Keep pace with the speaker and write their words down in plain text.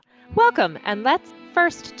Welcome, and let's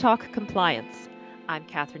first talk compliance. I'm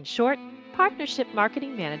Katherine Short, Partnership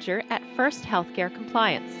Marketing Manager at First Healthcare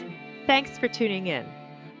Compliance. Thanks for tuning in.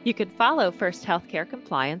 You can follow First Healthcare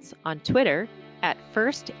Compliance on Twitter at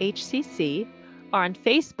FirstHCC or on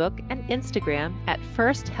Facebook and Instagram at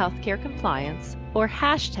First Healthcare Compliance or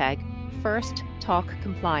hashtag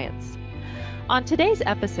FirstTalkCompliance. On today's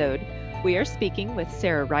episode, we are speaking with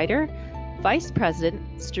Sarah Reiter, Vice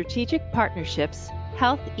President, Strategic Partnerships,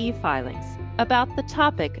 Health e-filings, about the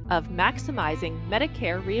topic of maximizing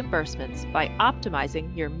Medicare reimbursements by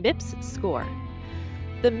optimizing your MIPS score.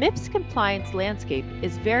 The MIPS compliance landscape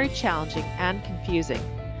is very challenging and confusing.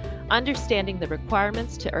 Understanding the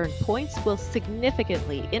requirements to earn points will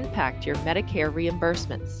significantly impact your Medicare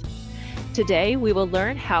reimbursements. Today, we will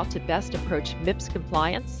learn how to best approach MIPS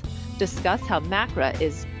compliance, discuss how MACRA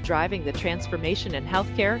is driving the transformation in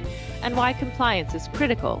healthcare, and why compliance is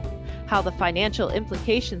critical, how the financial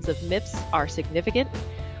implications of MIPS are significant,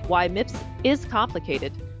 why MIPS is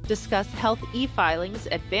complicated, discuss health e-filings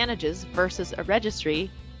advantages versus a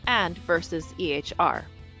registry and versus EHR.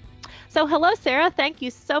 So hello, Sarah. Thank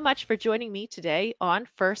you so much for joining me today on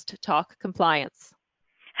First Talk Compliance.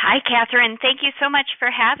 Hi, Katherine. Thank you so much for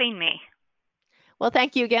having me. Well,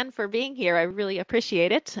 thank you again for being here. I really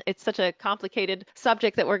appreciate it. It's such a complicated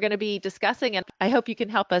subject that we're going to be discussing, and I hope you can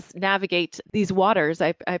help us navigate these waters.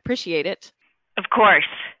 I appreciate it. Of course.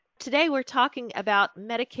 Today, we're talking about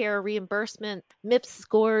Medicare reimbursement, MIPS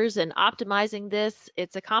scores, and optimizing this.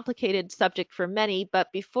 It's a complicated subject for many, but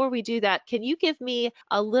before we do that, can you give me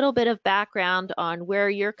a little bit of background on where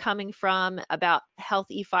you're coming from about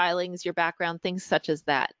health e-filings, your background, things such as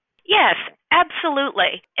that? Yes,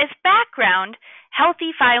 absolutely. As background, Health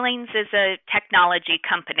e-filings is a technology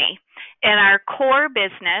company, and our core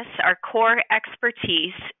business, our core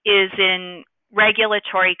expertise is in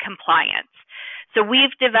regulatory compliance. So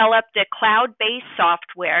we've developed a cloud-based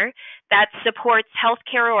software that supports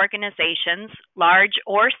healthcare organizations, large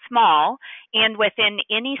or small, and within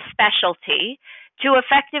any specialty, to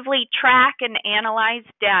effectively track and analyze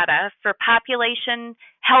data for population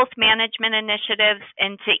health management initiatives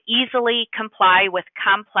and to easily comply with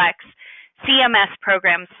complex CMS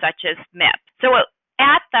programs such as MIPS. So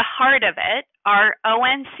at the heart of it, our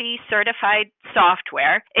ONC certified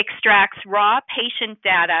software extracts raw patient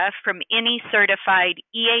data from any certified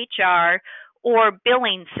EHR or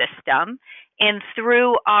billing system, and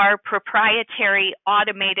through our proprietary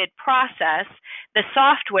automated process, the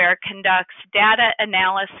software conducts data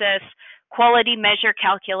analysis, quality measure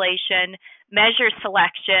calculation, measure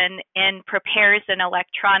selection, and prepares an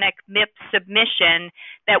electronic MIPS submission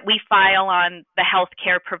that we file on the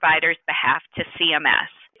healthcare provider's behalf to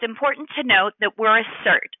CMS. It's important to note that we're a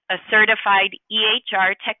CERT, a certified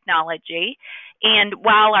EHR technology, and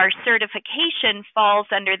while our certification falls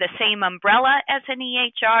under the same umbrella as an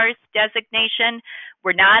EHR's designation,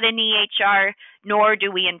 we're not an EHR, nor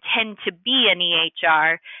do we intend to be an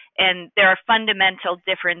EHR, and there are fundamental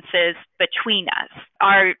differences between us.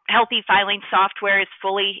 Our health e-filing software is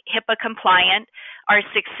fully HIPAA compliant. Our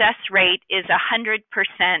success rate is 100%,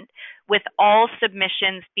 with all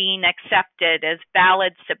submissions being accepted as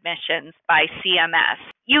valid submissions by CMS.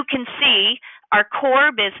 You can see our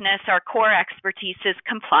core business, our core expertise is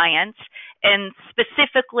compliance, and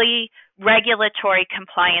specifically regulatory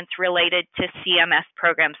compliance related to CMS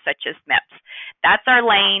programs such as MIPS. That's our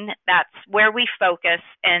lane, that's where we focus,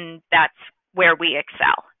 and that's where we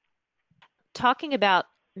excel. Talking about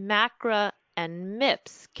MACRA and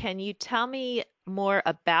MIPS, can you tell me more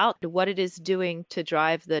about what it is doing to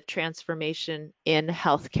drive the transformation in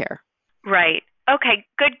healthcare? Right. Okay,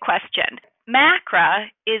 good question. MACRA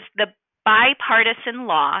is the bipartisan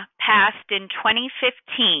law passed in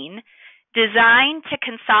 2015 designed to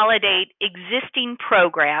consolidate existing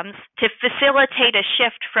programs to facilitate a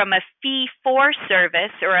shift from a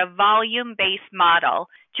fee-for-service or a volume-based model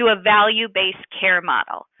to a value-based care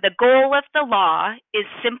model. The goal of the law is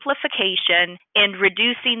simplification and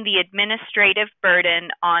reducing the administrative burden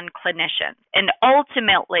on clinicians. And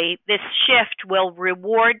ultimately, this shift will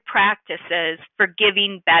reward practices for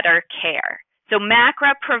giving better care. So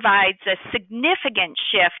MACRA provides a significant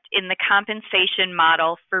shift in the compensation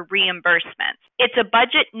model for reimbursements. It's a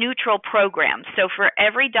budget-neutral program, so for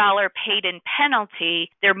every dollar paid in penalty,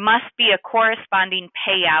 there must be a corresponding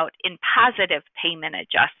payout in positive payment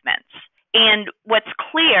adjustments. And what's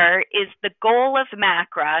clear is the goal of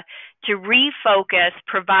MACRA to refocus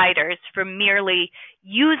providers from merely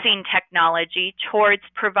using technology towards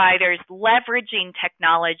providers leveraging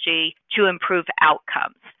technology to improve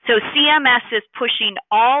outcomes. So CMS is pushing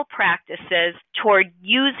all practices toward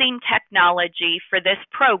using technology for this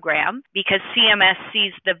program because CMS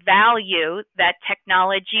sees the value that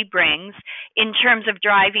technology brings in terms of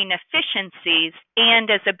driving efficiencies and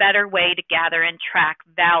as a better way to gather and track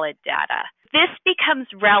valid data. This becomes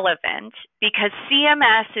relevant because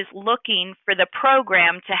CMS is looking for the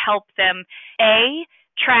program to help them, A,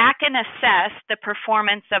 track and assess the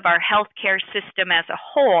performance of our healthcare system as a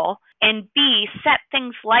whole, and B, set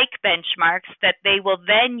things like benchmarks that they will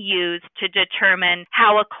then use to determine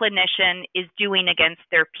how a clinician is doing against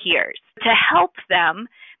their peers. To help them,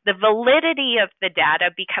 the validity of the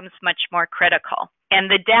data becomes much more critical, and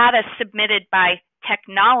the data submitted by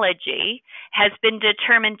technology has been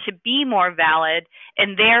determined to be more valid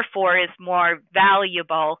and therefore is more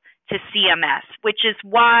valuable to CMS, which is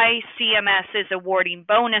why CMS is awarding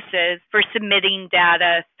bonuses for submitting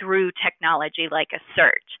data through technology like a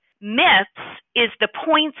search. MIPS is the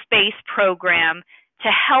points-based program to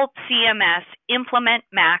help CMS implement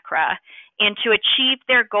MACRA and to achieve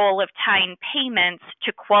their goal of tying payments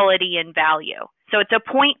to quality and value. So it's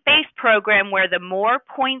a point-based program where the more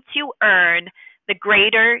points you earn, the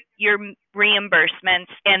greater your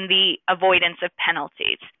reimbursements and the avoidance of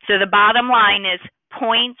penalties. So the bottom line is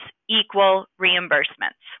points equal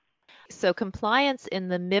reimbursements. So compliance in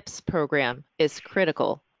the MIPS program is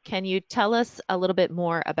critical. Can you tell us a little bit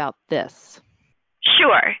more about this?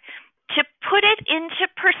 Sure. To put it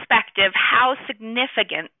into perspective how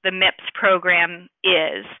significant the MIPS program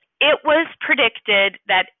is, it was predicted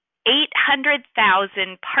that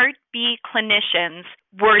 800,000 Part B clinicians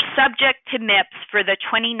were subject to MIPS for the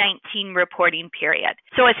 2019 reporting period.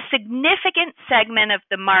 So a significant segment of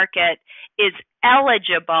the market is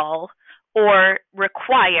eligible or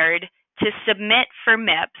required to submit for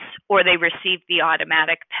MIPS or they receive the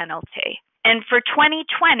automatic penalty. And for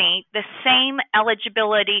 2020, the same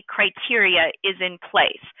eligibility criteria is in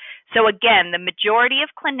place. So again, the majority of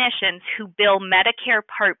clinicians who bill Medicare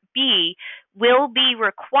Part B will be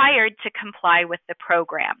required to comply with the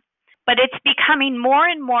program. But it's becoming more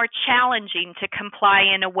and more challenging to comply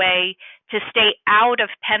in a way to stay out of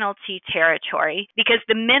penalty territory because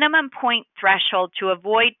the minimum point threshold to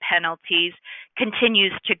avoid penalties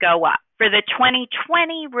continues to go up. For the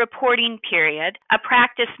 2020 reporting period, a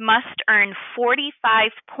practice must earn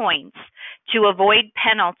 45 points to avoid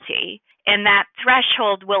penalty, and that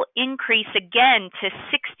threshold will increase again to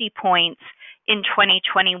 60 points in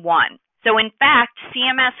 2021. So in fact,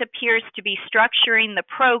 CMS appears to be structuring the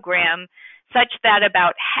program such that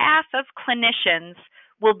about half of clinicians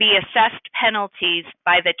will be assessed penalties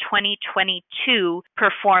by the 2022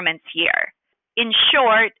 performance year. In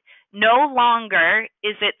short, no longer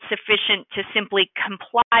is it sufficient to simply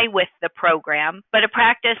comply with the program, but a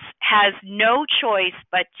practice has no choice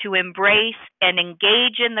but to embrace and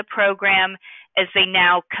engage in the program as they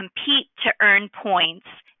now compete to earn points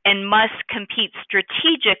and must compete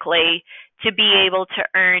strategically to be able to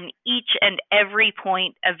earn each and every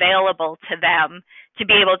point available to them to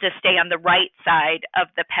be able to stay on the right side of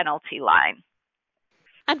the penalty line.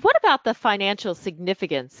 And what about the financial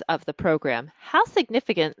significance of the program? How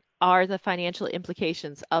significant are the financial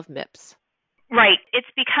implications of MIPS? Right. It's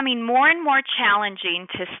becoming more and more challenging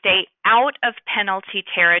to stay out of penalty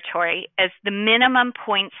territory as the minimum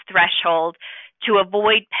points threshold to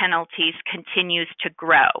avoid penalties continues to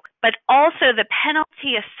grow. But also the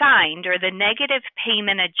penalty assigned, or the negative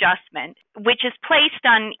payment adjustment, which is placed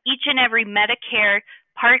on each and every Medicare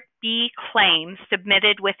Part B claim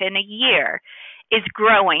submitted within a year, is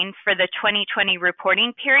growing. For the 2020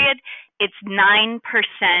 reporting period, it's 9%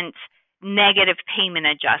 negative payment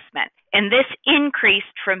adjustment. And this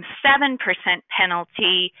increased from 7%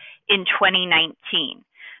 penalty in 2019.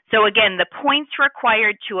 So again, the points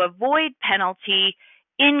required to avoid penalty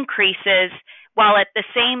increases, while at the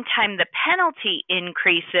same time the penalty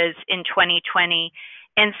increases in 2020.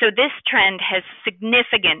 And so this trend has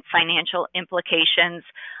significant financial implications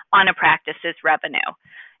on a practice's revenue.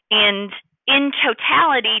 And in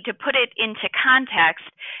totality, to put it into context,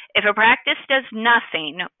 if a practice does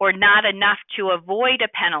nothing or not enough to avoid a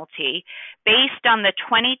penalty, based on the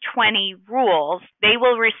 2020 rules, they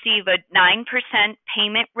will receive a 9%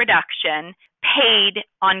 payment reduction paid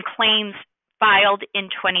on claims filed in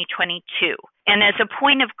 2022. And as a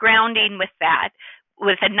point of grounding with that,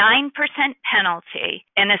 with a 9% penalty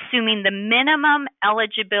and assuming the minimum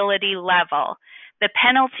eligibility level, the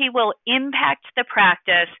penalty will impact the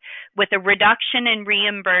practice with a reduction in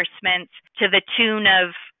reimbursements to the tune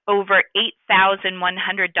of over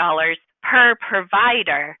 $8,100 per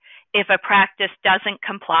provider if a practice doesn't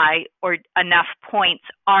comply or enough points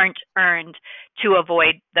aren't earned to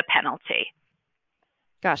avoid the penalty.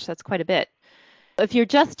 Gosh, that's quite a bit. If you're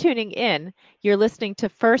just tuning in, you're listening to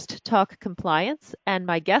First Talk Compliance, and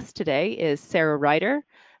my guest today is Sarah Reiter,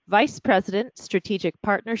 Vice President, Strategic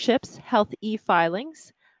Partnerships, Health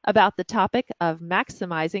e-Filings, about the topic of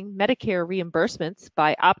maximizing Medicare reimbursements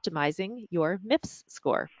by optimizing your MIPS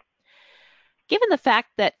score. Given the fact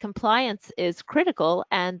that compliance is critical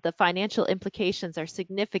and the financial implications are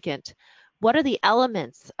significant, what are the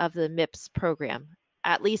elements of the MIPS program?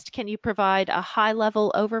 At least, can you provide a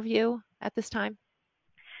high-level overview at this time?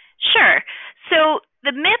 Sure. So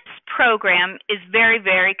the MIPS program is very,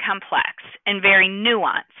 very complex and very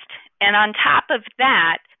nuanced. And on top of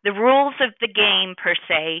that, the rules of the game, per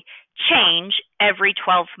se, change every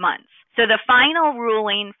 12 months. So the final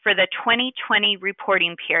ruling for the 2020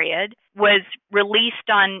 reporting period was released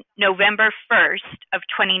on November 1st of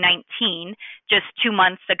 2019, just 2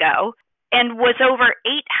 months ago, and was over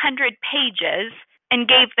 800 pages and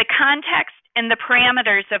gave the context and the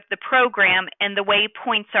parameters of the program and the way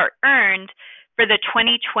points are earned for the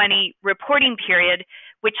 2020 reporting period,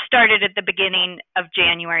 which started at the beginning of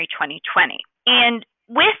January 2020. And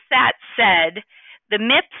with that said, the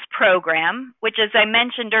MIPS program, which, as I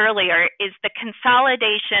mentioned earlier, is the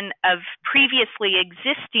consolidation of previously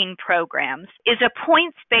existing programs, is a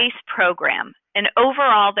points-based program. And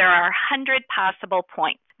overall, there are 100 possible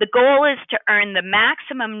points. The goal is to earn the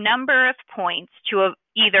maximum number of points to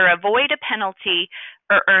either avoid a penalty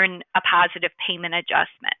or earn a positive payment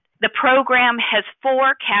adjustment. The program has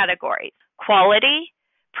 4 categories: quality,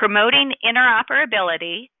 promoting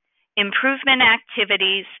interoperability, improvement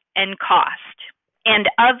activities, and cost. And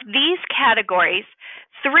of these categories,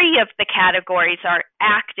 3 of the categories are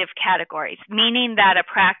active categories, meaning that a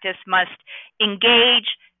practice must engage,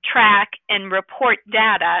 track, and report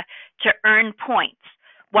data to earn points,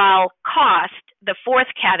 while cost, the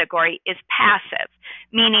 4th category, is passive,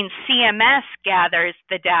 meaning CMS gathers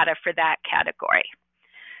the data for that category.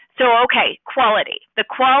 So, okay, quality. The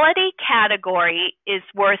quality category is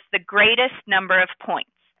worth the greatest number of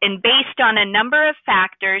points. And based on a number of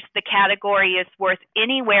factors, the category is worth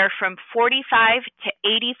anywhere from 45 to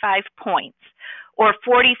 85 points, or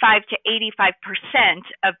 45 to 85%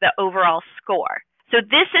 of the overall score. So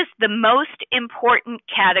this is the most important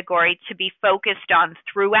category to be focused on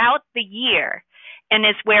throughout the year, and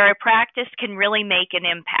is where a practice can really make an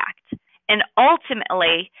impact. And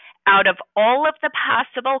ultimately, out of all of the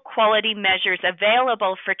possible quality measures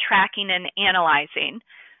available for tracking and analyzing,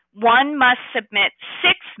 one must submit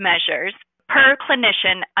 6 measures per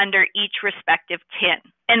clinician under each respective TIN.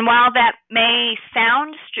 And while that may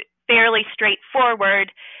sound fairly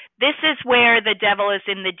straightforward, this is where the devil is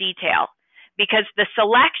in the detail, because the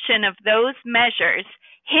selection of those measures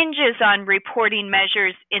hinges on reporting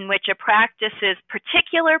measures in which a practice's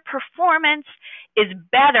particular performance is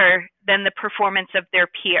better than the performance of their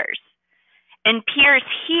peers. And peers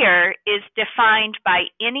here is defined by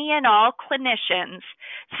any and all clinicians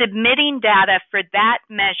submitting data for that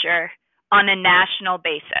measure on a national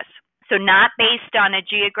basis, so not based on a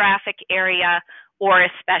geographic area or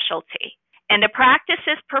a specialty. And a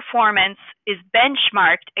practice's performance is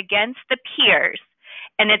benchmarked against the peers,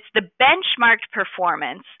 and it's the benchmarked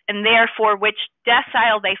performance, and therefore which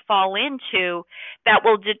decile they fall into, that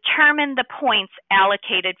will determine the points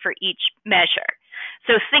allocated for each measure.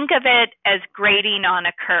 So think of it as grading on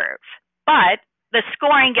a curve. But the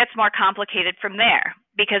scoring gets more complicated from there,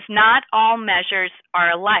 because not all measures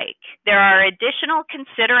are alike. There are additional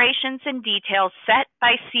considerations and details set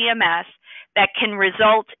by CMS that can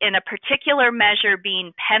result in a particular measure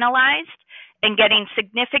being penalized and getting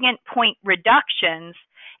significant point reductions,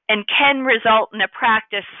 and can result in a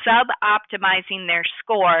practice sub-optimizing their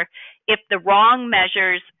score if the wrong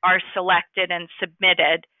measures are selected and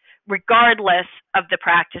submitted, regardless of the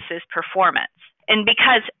practice's performance. And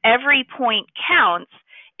because every point counts,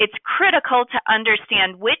 it's critical to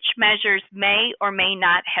understand which measures may or may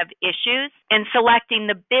not have issues, and selecting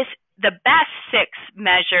the best 6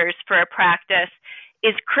 measures for a practice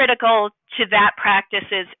is critical to that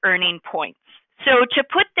practice's earning points. So to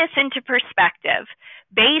put this into perspective,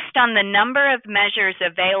 based on the number of measures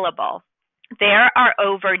available, there are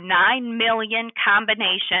over 9 million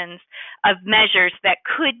combinations of measures that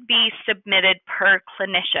could be submitted per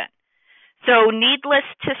clinician. So needless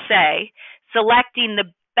to say, selecting the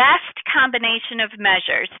best combination of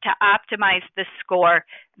measures to optimize the score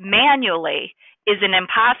manually is an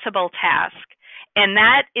impossible task, and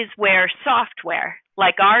that is where software,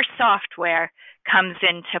 like our software, comes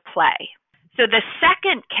into play. So the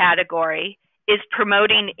second category is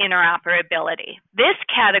promoting interoperability. This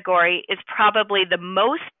category is probably the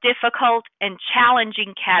most difficult and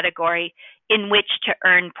challenging category in which to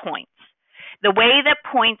earn points. The way that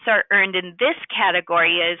points are earned in this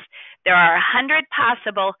category is there are 100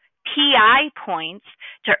 possible PI points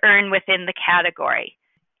to earn within the category.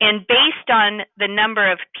 And based on the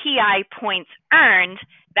number of PI points earned,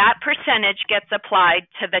 that percentage gets applied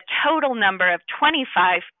to the total number of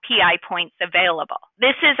 25 PI points available.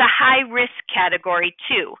 This is a high-risk category,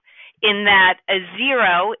 too, in that a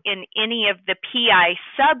 0 in any of the PI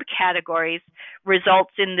subcategories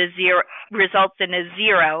results in a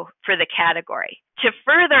 0 for the category. To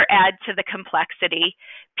further add to the complexity,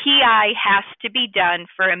 PI has to be done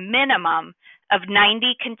for a minimum of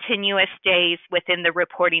 90 continuous days within the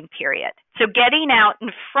reporting period. So getting out in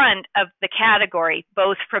front of the category,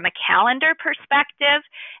 both from a calendar perspective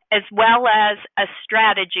as well as a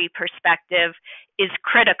strategy perspective, is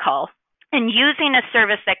critical. And using a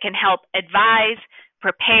service that can help advise,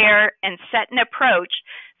 prepare, and set an approach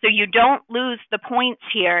so you don't lose the points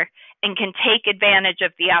here and can take advantage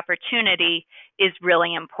of the opportunity is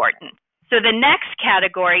really important. So the next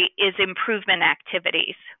category is improvement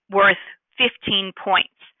activities worth 15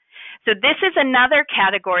 points. So this is another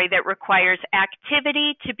category that requires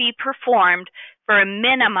activity to be performed for a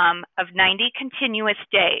minimum of 90 continuous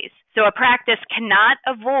days. So a practice cannot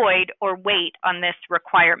avoid or wait on this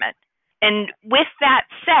requirement. And with that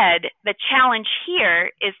said, the challenge here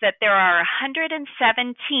is that there are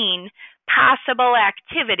 117 possible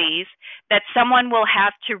activities that someone will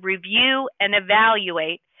have to review and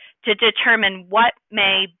evaluate to determine what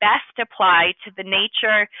may best apply to the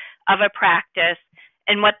nature of a practice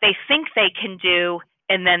and what they think they can do,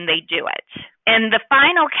 and then they do it. And the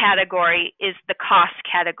final category is the cost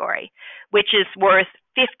category, which is worth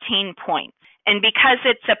 15 points. And because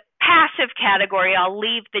it's a passive category, I'll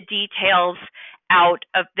leave the details out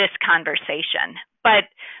of this conversation. But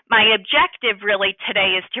my objective really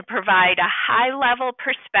today is to provide a high-level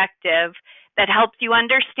perspective that helps you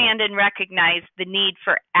understand and recognize the need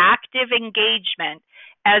for active engagement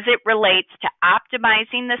as it relates to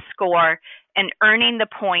optimizing the score and earning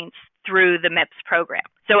the points through the MIPS program.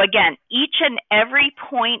 So again, each and every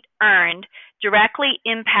point earned directly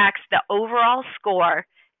impacts the overall score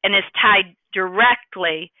and is tied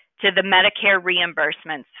directly to the Medicare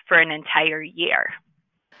reimbursements for an entire year.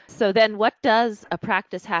 So then what does a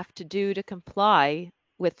practice have to do to comply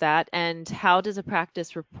with that, and how does a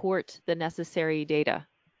practice report the necessary data?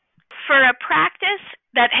 For a practice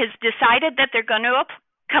that has decided that they're going to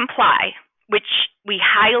comply, which we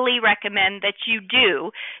highly recommend that you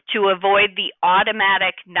do to avoid the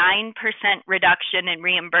automatic 9% reduction in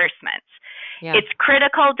reimbursements, It's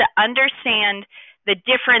critical to understand the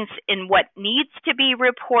difference in what needs to be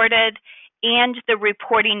reported and the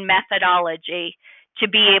reporting methodology to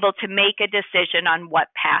be able to make a decision on what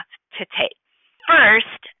path to take.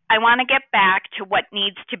 First, I want to get back to what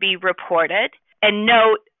needs to be reported and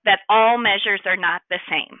note that all measures are not the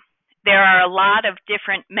same. There are a lot of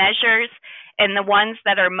different measures, and the ones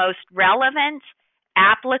that are most relevant,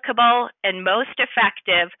 applicable, and most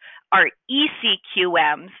effective are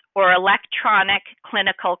ECQMs, or electronic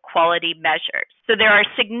clinical quality measures. So there are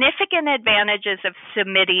significant advantages of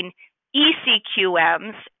submitting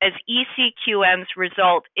ECQMs, as ECQMs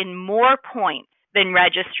result in more points than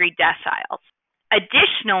registry deciles.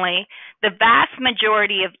 Additionally, the vast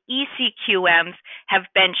majority of ECQMs have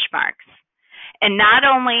benchmarks. And not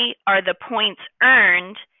only are the points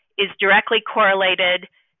earned is directly correlated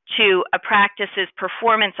to a practice's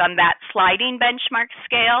performance on that sliding benchmark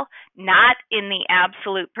scale, not in the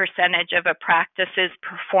absolute percentage of a practice's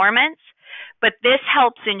performance, but this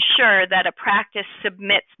helps ensure that a practice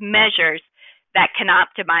submits measures that can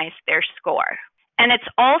optimize their score. And it's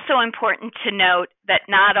also important to note that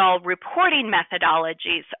not all reporting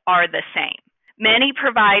methodologies are the same. Many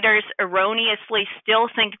providers erroneously still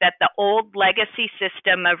think that the old legacy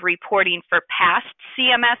system of reporting for past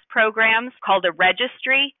CMS programs, called a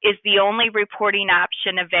registry, is the only reporting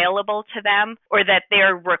option available to them, or that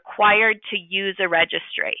they're required to use a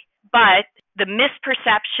registry. But the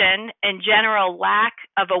misperception and general lack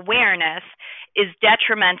of awareness is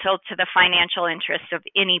detrimental to the financial interests of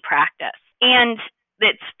any practice. And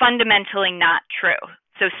it's fundamentally not true.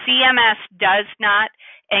 So CMS does not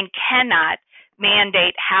and cannot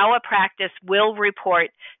mandate how a practice will report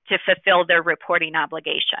to fulfill their reporting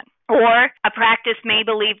obligation. Or a practice may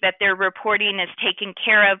believe that their reporting is taken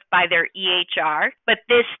care of by their EHR, but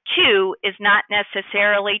this too is not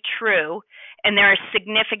necessarily true, and there are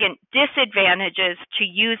significant disadvantages to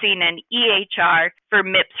using an EHR for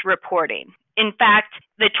MIPS reporting. In fact,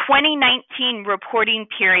 the 2019 reporting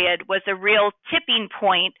period was a real tipping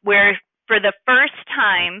point where, for the first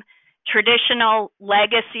time, traditional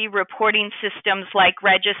legacy reporting systems like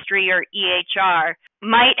Registry or EHR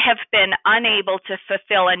might have been unable to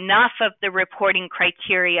fulfill enough of the reporting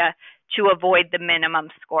criteria to avoid the minimum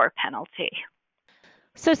score penalty.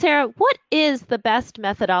 So, Sarah, what is the best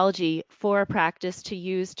methodology for a practice to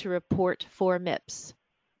use to report for MIPS?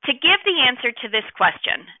 To give the answer to this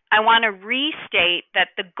question, I want to restate that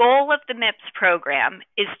the goal of the MIPS program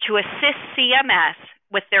is to assist CMS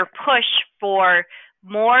with their push for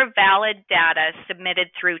more valid data submitted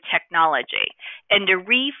through technology and to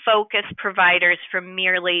refocus providers from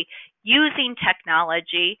merely using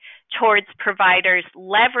technology towards providers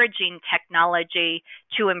leveraging technology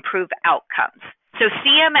to improve outcomes. So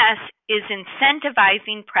CMS is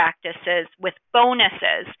incentivizing practices with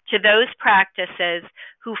bonuses to those practices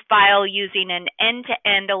who file using an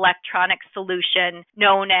end-to-end electronic solution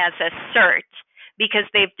known as a CERT, because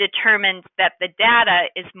they've determined that the data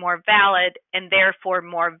is more valid and therefore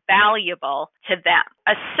more valuable to them.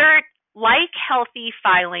 A CERT, like Health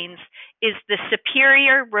eFilings, is the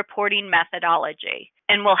superior reporting methodology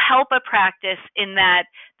and will help a practice in that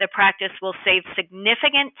the practice will save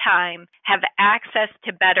significant time, have access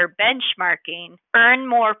to better benchmarking, earn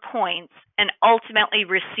more points, and ultimately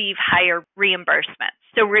receive higher reimbursements.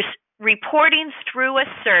 So reporting through a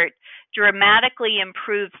CERT dramatically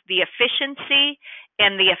improves the efficiency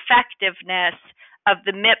and the effectiveness of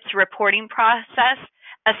the MIPS reporting process,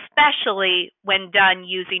 especially when done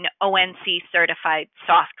using ONC certified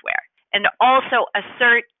software. And also, a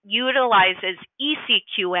CERT utilizes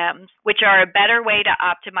ECQMs, which are a better way to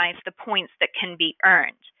optimize the points that can be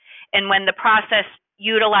earned. And when the process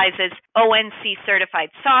utilizes ONC certified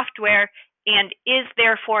software and is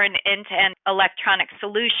therefore an end-to-end electronic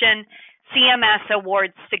solution, CMS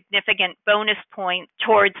awards significant bonus points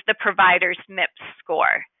towards the provider's MIPS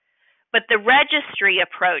score. But the registry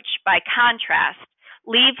approach, by contrast,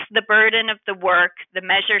 leaves the burden of the work, the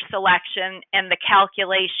measure selection, and the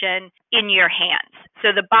calculation in your hands. So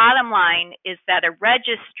the bottom line is that a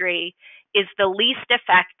registry is the least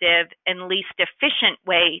effective and least efficient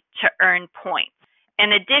way to earn points.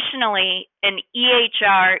 And additionally, an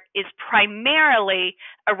EHR is primarily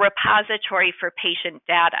a repository for patient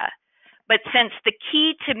data. But since the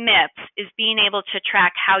key to MIPS is being able to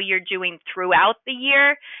track how you're doing throughout the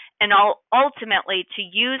year and ultimately to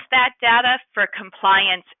use that data for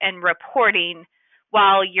compliance and reporting,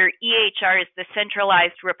 while your EHR is the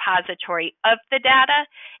centralized repository of the data,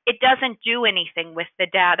 it doesn't do anything with the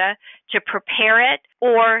data to prepare it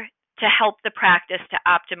or to help the practice to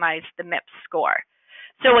optimize the MIPS score.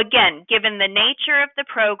 So again, given the nature of the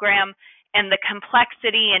program and the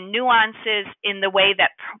complexity and nuances in the way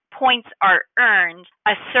that points are earned,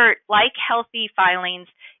 a CERT like Health eFilings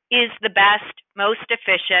is the best, most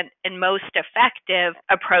efficient, and most effective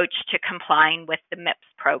approach to complying with the MIPS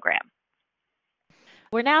program.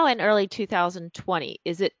 We're now in early 2020.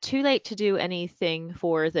 Is it too late to do anything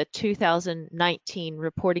for the 2019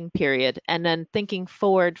 reporting period? And then thinking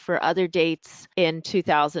forward for other dates in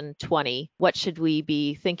 2020, what should we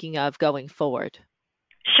be thinking of going forward?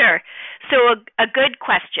 Sure. So a good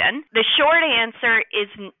question. The short answer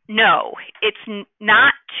is no. It's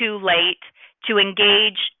not too late to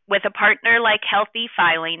engage with a partner like Health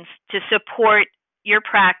eFilings to support your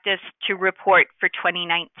practice to report for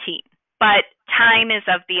 2019. But time is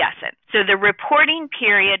of the essence. So the reporting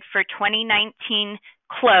period for 2019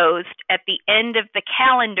 closed at the end of the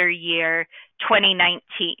calendar year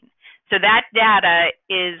 2019. So that data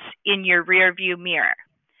is in your rearview mirror.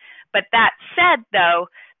 But that said, though,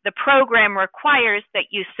 the program requires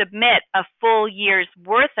that you submit a full year's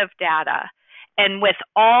worth of data, and with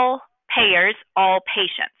all payers, all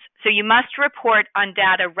patients. So you must report on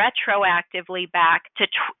data retroactively back to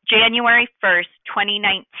January 1st,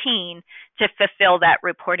 2019 to fulfill that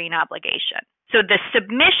reporting obligation. So the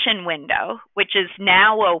submission window, which is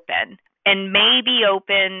now open and may be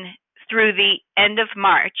open through the end of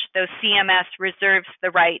March, though CMS reserves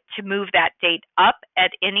the right to move that date up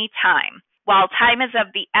at any time. While time is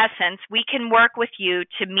of the essence, we can work with you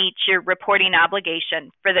to meet your reporting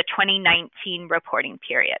obligation for the 2019 reporting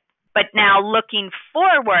period. But now looking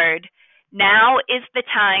forward, now is the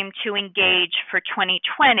time to engage for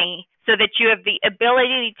 2020 so that you have the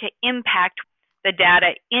ability to impact the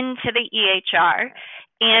data into the EHR,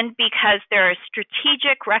 and because there are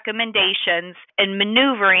strategic recommendations and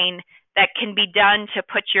maneuvering that can be done to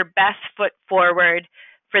put your best foot forward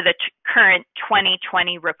for the current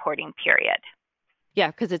 2020 reporting period. Yeah,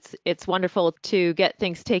 because it's wonderful to get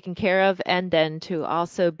things taken care of and then to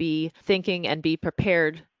also be thinking and be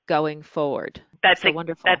prepared going forward. That's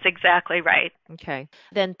wonderful. That's exactly right. Okay.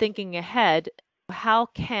 Then thinking ahead, how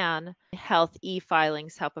can health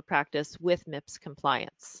e-filings help a practice with MIPS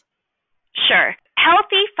compliance? Sure.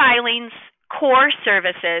 Health e-filings core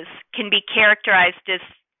services can be characterized as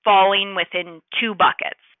falling within two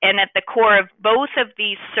buckets. And at the core of both of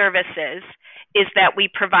these services is that we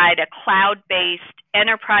provide a cloud-based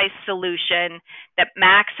enterprise solution that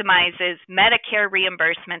maximizes Medicare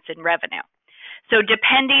reimbursements and revenue. So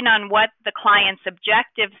depending on what the client's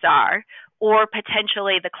objectives are, or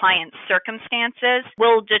potentially the client's circumstances,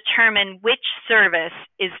 will determine which service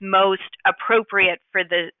is most appropriate for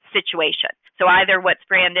the situation. So either what's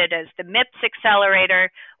branded as the MIPS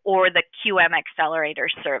Accelerator or the QM Accelerator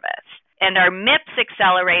service. And our MIPS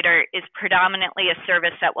Accelerator is predominantly a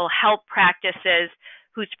service that will help practices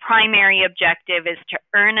whose primary objective is to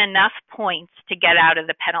earn enough points to get out of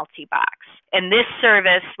the penalty box. And this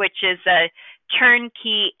service, which is a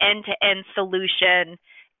turnkey end-to-end solution,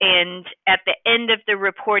 and at the end of the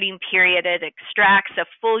reporting period, it extracts a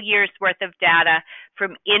full year's worth of data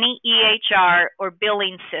from any EHR or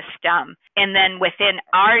billing system. And then within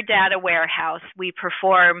our data warehouse, we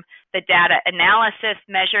perform the data analysis,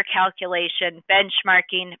 measure calculation,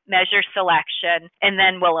 benchmarking, measure selection, and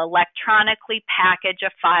then we'll electronically package a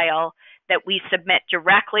file that we submit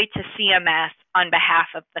directly to CMS on behalf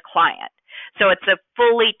of the client. So it's a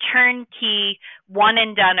fully turnkey,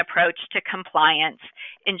 one-and-done approach to compliance,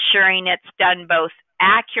 ensuring it's done both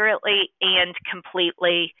accurately and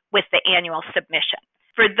completely with the annual submission.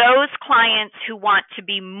 For those clients who want to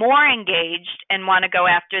be more engaged and want to go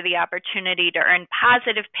after the opportunity to earn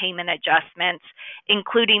positive payment adjustments,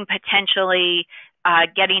 including potentially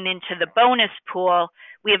getting into the bonus pool,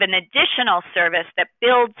 we have an additional service that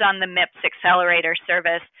builds on the MIPS Accelerator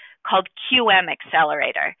service called QM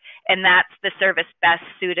Accelerator, and that's the service best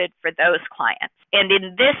suited for those clients. And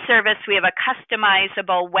in this service, we have a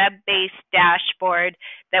customizable web-based dashboard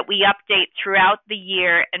that we update throughout the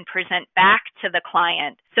year and present back to the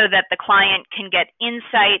client so that the client can get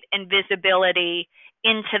insight and visibility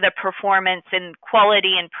into the performance and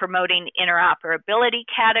quality and promoting interoperability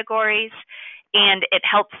categories. And it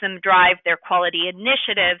helps them drive their quality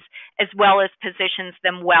initiatives as well as positions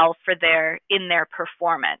them well for their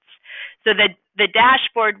performance. So the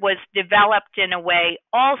dashboard was developed in a way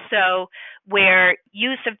also where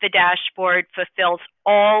use of the dashboard fulfills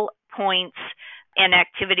all points and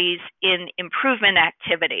activities in improvement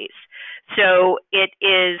activities. So it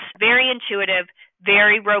is very intuitive,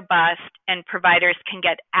 very robust, and providers can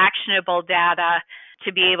get actionable data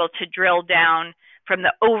to be able to drill down from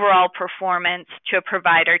the overall performance to a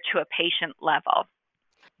provider to a patient level.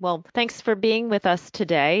 Well, thanks for being with us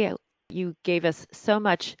today. You gave us so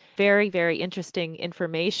much very, very interesting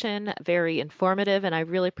information, very informative, and I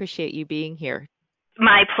really appreciate you being here.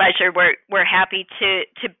 My pleasure. We're happy to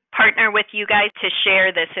partner with you guys to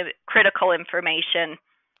share this critical information.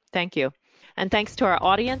 Thank you. And thanks to our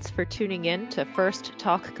audience for tuning in to First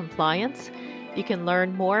Talk Compliance. You can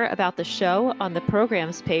learn more about the show on the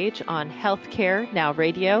programs page on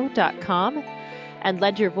healthcarenowradio.com and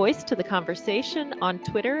lend your voice to the conversation on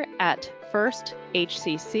Twitter at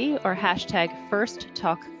FirstHCC or hashtag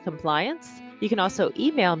FirstTalkCompliance. You can also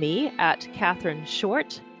email me at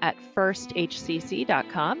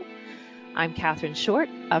CatherineShort@FirstHCC.com. I'm Catherine Short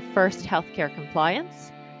of First Healthcare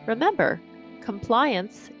Compliance. Remember,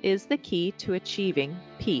 compliance is the key to achieving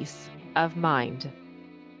peace of mind.